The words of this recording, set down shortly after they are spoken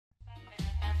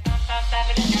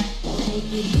Make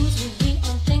it lose with the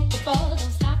unthinkable. Don't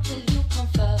stop till you come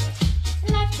first.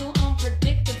 Life too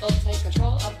unpredictable. Take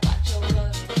control of what your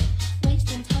world.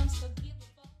 Wasting time's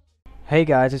forgivable. Hey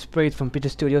guys, it's Pradeep from Peter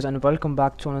Studios and welcome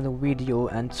back to another video.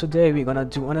 And today we're gonna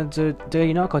do another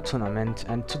daily knockout tournament.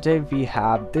 And today we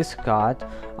have this card.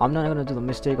 I'm not gonna do the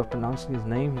mistake of pronouncing his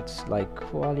name. It's like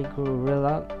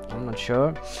Quagliarella. I'm not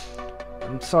sure.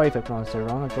 I'm sorry if I pronounced it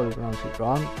wrong. I probably pronounced it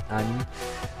wrong. And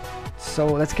so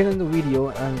let's get into the video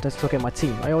and let's look at my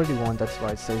team. I already won, that's why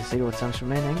it says 0 times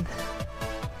remaining.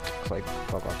 So I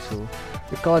forgot to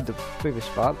record the previous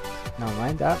part. Never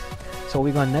mind that. So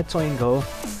we got Neto in goal,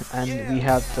 and we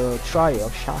have the trio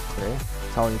of Chakra,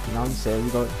 that's how you pronounce it. We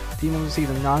got team of the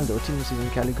season Ronaldo, team of the season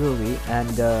Caligari,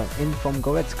 and in from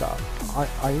Goretzka.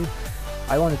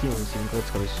 I want the team of the season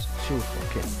Goretzka is shoot,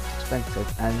 okay, expensive.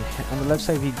 And on the left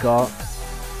side we got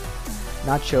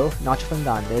Nacho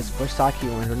Fernandez, Versaki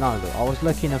and Ronaldo. I was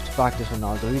lucky enough to practice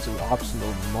Ronaldo. He's an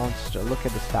absolute monster. Look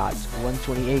at the stats: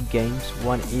 128 games,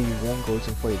 181 goals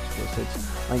and 42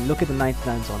 assists. I mean, look at the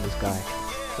 99s on this guy.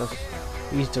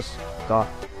 He's just God.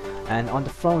 And on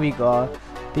the front we got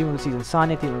team of the season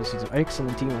Sane, team of the season Ericsson,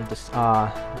 and team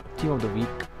of the week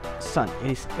Sun.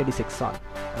 86 Sun,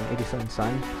 87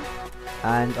 Sun.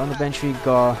 And on the bench we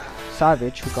got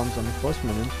Savage, who comes on the first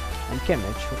minute, and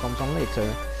Kimmich, who comes on later.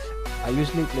 I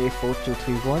usually play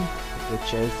 4-2-3-1,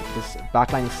 which is this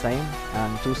backline is same,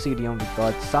 and 2 CDM we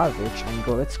got Savage and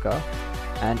Goretzka,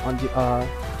 and on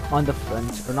the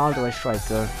front Ronaldo as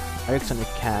striker, Ericsson at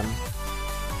cam,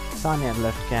 Sane at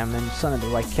left cam, and Son at the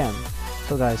right cam.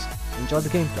 So guys, enjoy the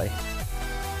gameplay.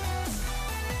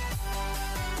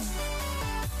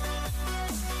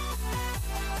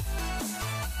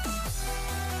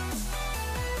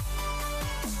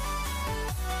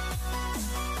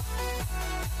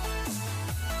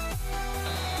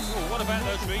 What about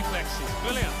those reflexes?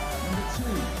 Brilliant.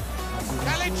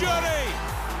 Caligiuri!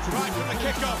 Right from the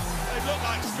kickoff. They look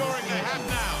like scoring, they have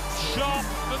now. Sharp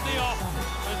from the off,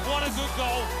 and what a good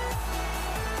goal.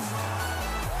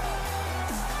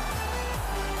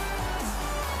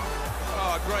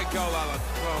 Oh, great goal, Alan.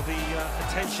 Well, the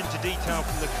attention to detail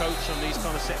from the coach on these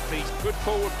kind of set pieces. Good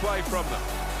forward play from them.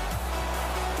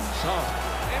 So,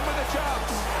 in with a chance.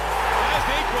 There's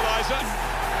the equaliser.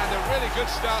 And a really good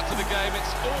start to the game.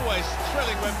 It's always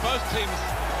thrilling when both teams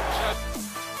show.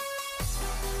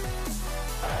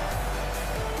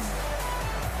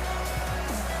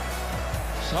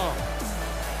 So,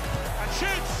 and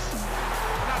shoots!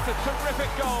 And that's a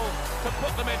terrific goal to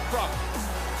put them in front.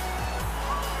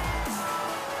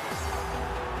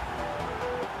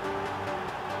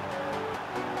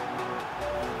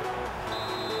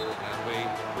 And we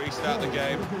restart the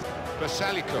game.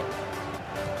 Basalico.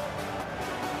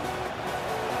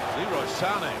 Leroy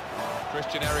Sane,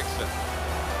 Christian Eriksen.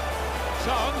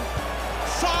 Son!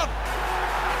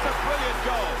 That's a brilliant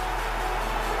goal.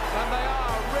 And they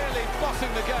are really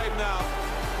bossing the game now.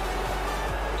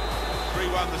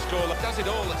 3-1 the score. Does it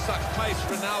all at such pace,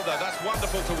 Ronaldo. That's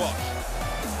wonderful to watch.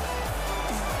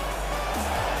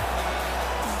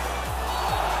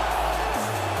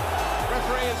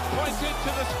 Referee has pointed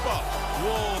to the spot.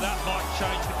 Whoa, that might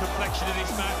change the complexion of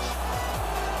this match.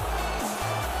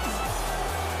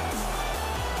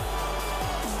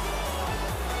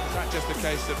 Just a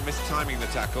case of mistiming the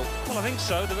tackle? Well, I think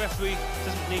so. The referee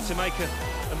doesn't need to make a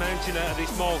mountain out of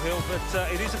this molehill,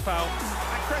 but it is a foul.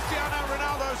 And Cristiano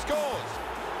Ronaldo scores!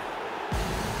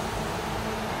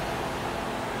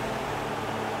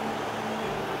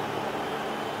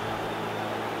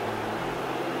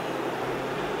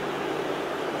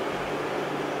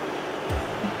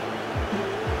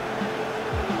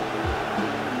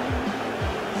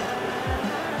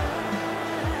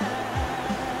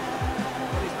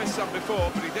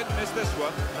 Before, but he didn't miss this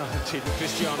one. Oh,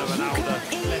 Cristiano Ronaldo,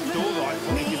 left or right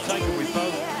foot, he can take it with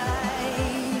both.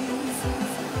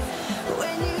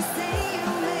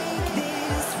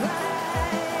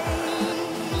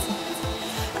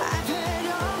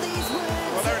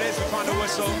 Well, there it is, the final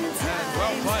whistle, and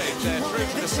well played. They're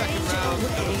through to the second round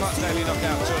of the Tots Daily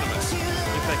Knockout Tournament.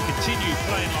 If they continue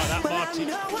playing like that, Martin,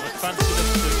 I fancy them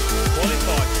to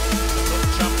qualify for the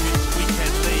Champions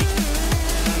Weekend League.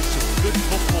 Good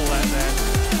football out there.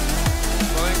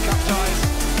 Well, in cup ties,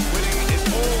 winning is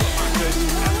all that matters,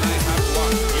 and they have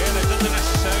won. Yeah, they've done the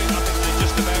necessary. I think they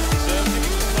just about deserved it. It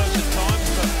was close at times,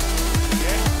 but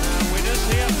yeah, winners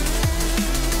here.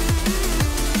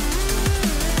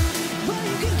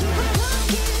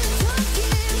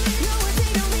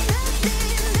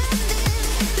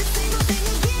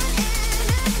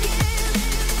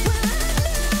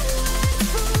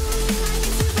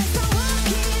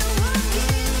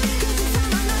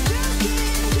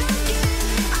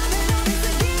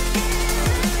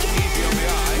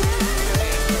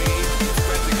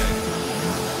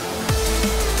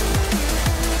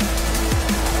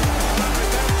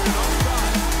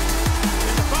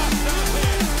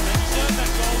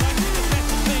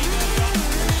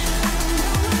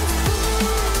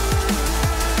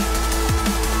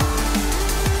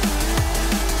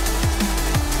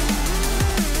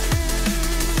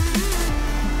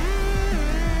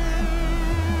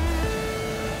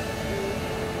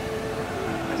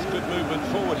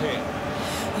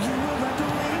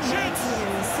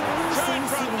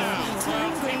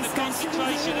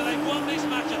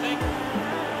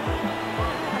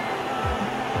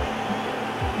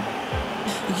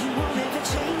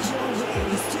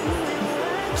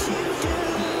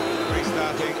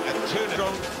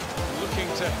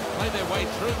 to play their way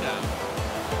through now.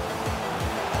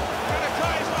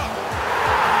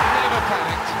 Never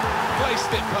panicked, placed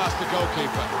it past the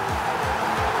goalkeeper.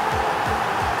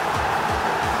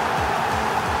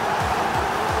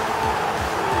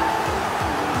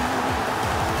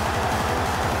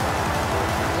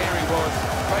 Here he was,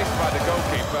 faced by the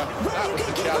goalkeeper. That was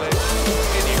the challenge.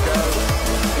 In you go.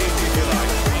 Easy if you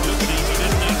like. It looks easy,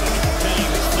 doesn't it? I can tell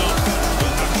you it's not.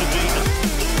 You'll have to beat them.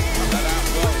 That out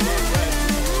well read.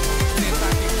 The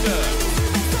attacking third.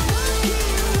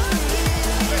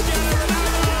 Cristiano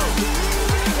Ronaldo!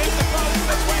 Hit the post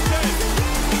and went in.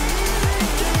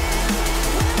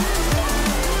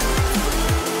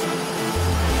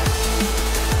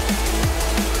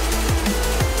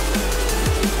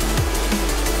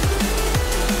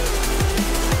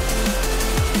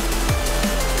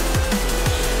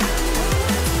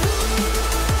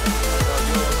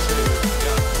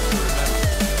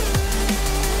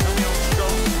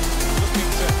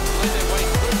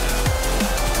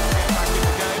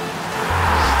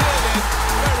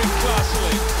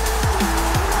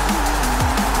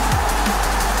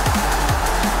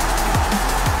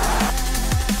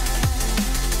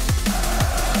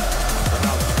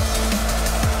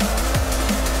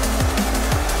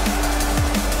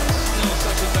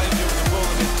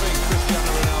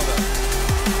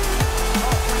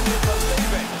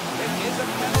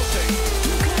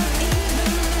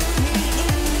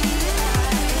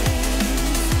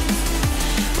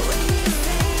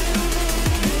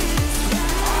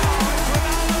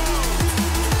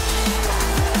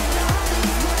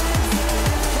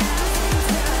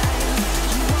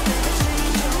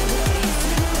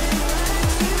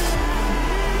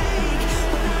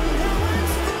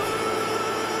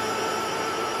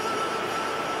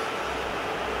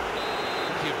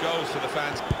 Goals for the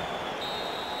fans.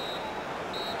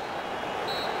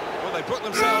 Well, they booked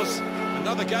themselves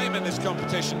another game in this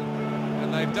competition,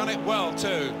 and they've done it well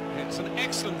too. It's an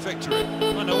excellent victory.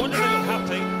 And I wonder if they're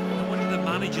happy. I wonder if the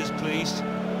manager's pleased,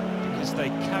 because they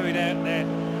carried out their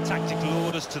tactical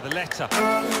orders to the letter,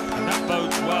 and that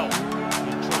bodes well in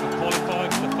trying to qualify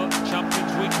for the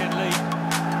Champions Weekend League.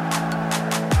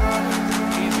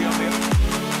 Easy on the other.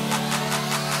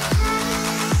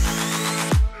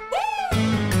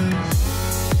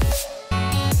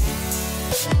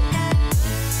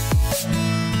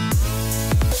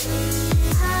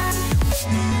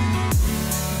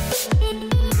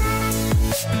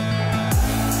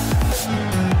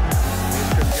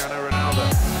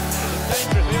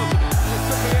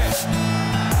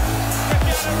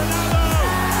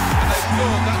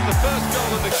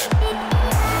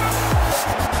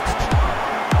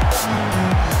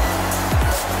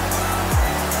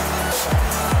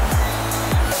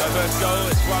 First goal,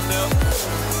 it's 1-0.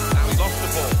 Now he's off the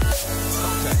ball.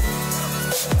 Contact.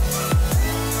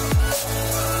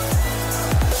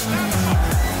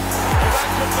 That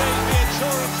could be the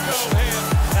insurance goal here.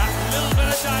 That little bit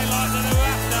of daylight that they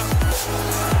were after.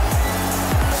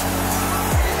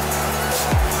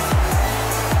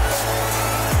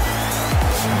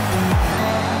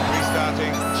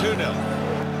 Restarting 2-0.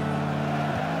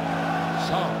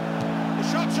 So, the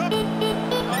shot's up. Oh,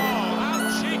 how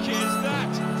cheeky is that?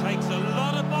 Takes a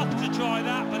lot of mock to try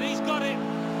that, but he's got it.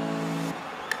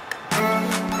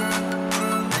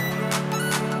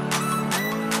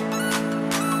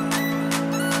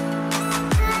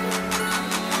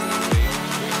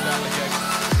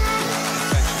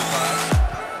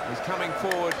 He's coming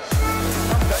forward.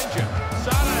 Some danger.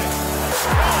 Sané.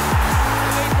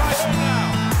 Lead by who now?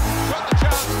 Got the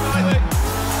chance slightly.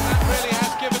 That really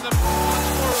has given them much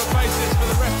more of a basis for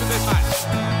the rest of this match.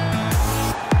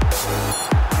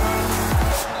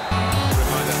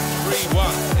 Reminder,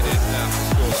 3-1 it is now the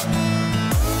scoreline.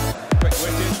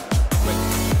 Quick-witted, quick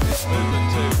his movement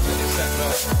to intercept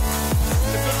that.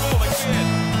 It's a good ball, they see it.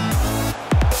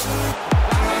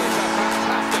 That is a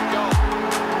fantastic goal.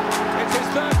 It's his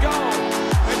third goal.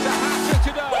 It's a hat-trick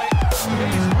today.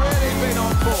 He's really been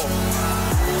on form.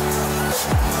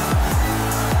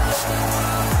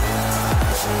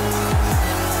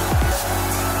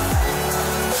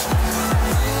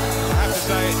 I have to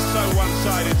say it's so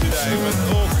one-sided today, but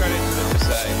all credit to them to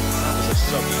say that was a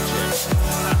soggy chip.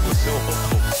 That was so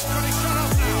awful. Got his shot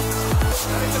off now.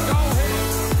 That is a goal here.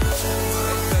 It's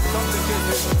the Tots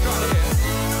who's got here.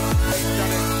 He's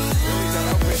done it really to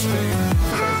help his team.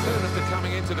 So as soon as they're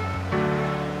coming into the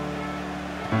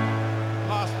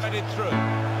pass headed through.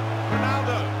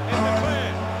 Ronaldo in the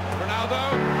clear. Ronaldo,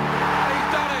 he's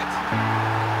done it.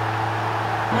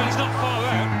 Well, he's not far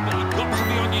out, but you've got to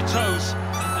be on your toes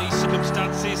in these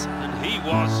circumstances, and he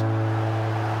was.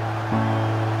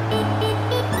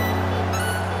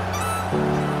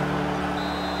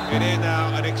 it in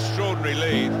now, an extraordinary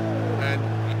lead, and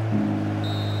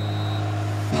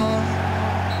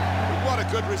what a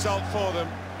good result for them.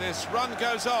 This run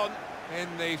goes on in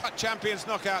the Champions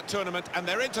Knockout Tournament, and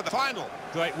they're into the final.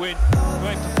 Great win,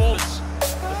 great performance.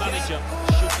 The manager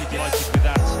should be delighted with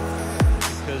that,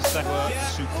 because they were the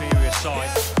superior side.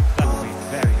 They will be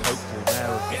very hopeful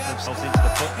now of getting themselves into the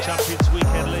Champions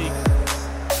Weekend League.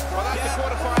 Well, that's the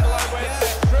quarter-final where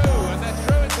they're through, and they're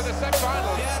through into the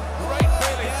semi-final. Great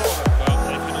feeling for them. Well,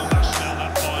 they can almost smell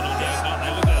that final now, can't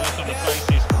they? Look at the look on the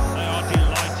faces. They are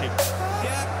delighted.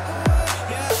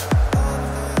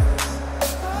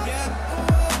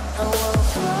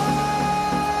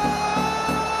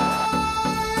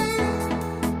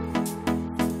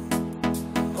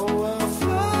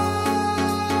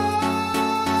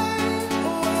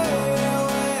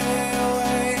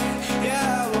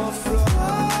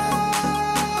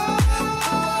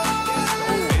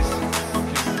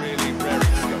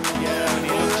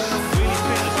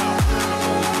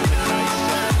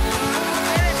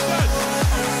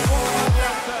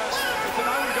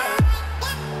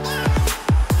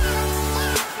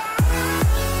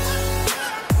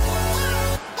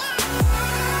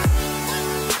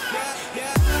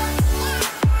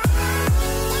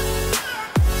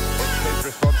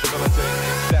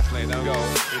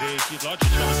 You'd like to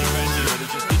try and defend him, but he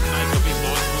just didn't make up his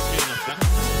mind quickly enough.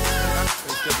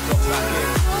 He's just dropped back in,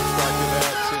 striker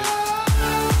there to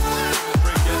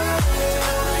bring it in a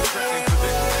really threatening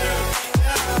position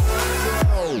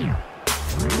too.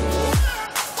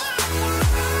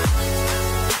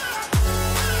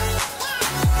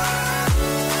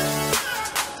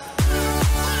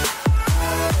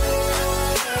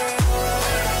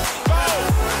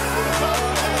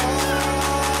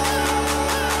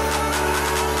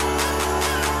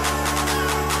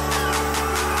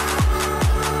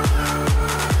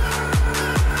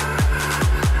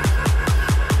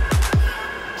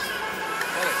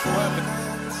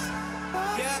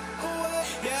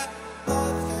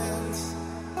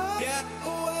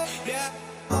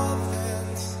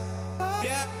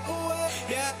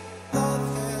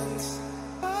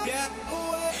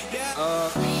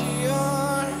 Up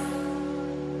here,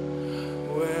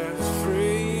 we're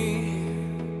free,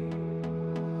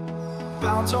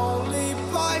 bound only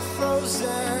by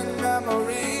frozen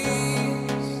memories.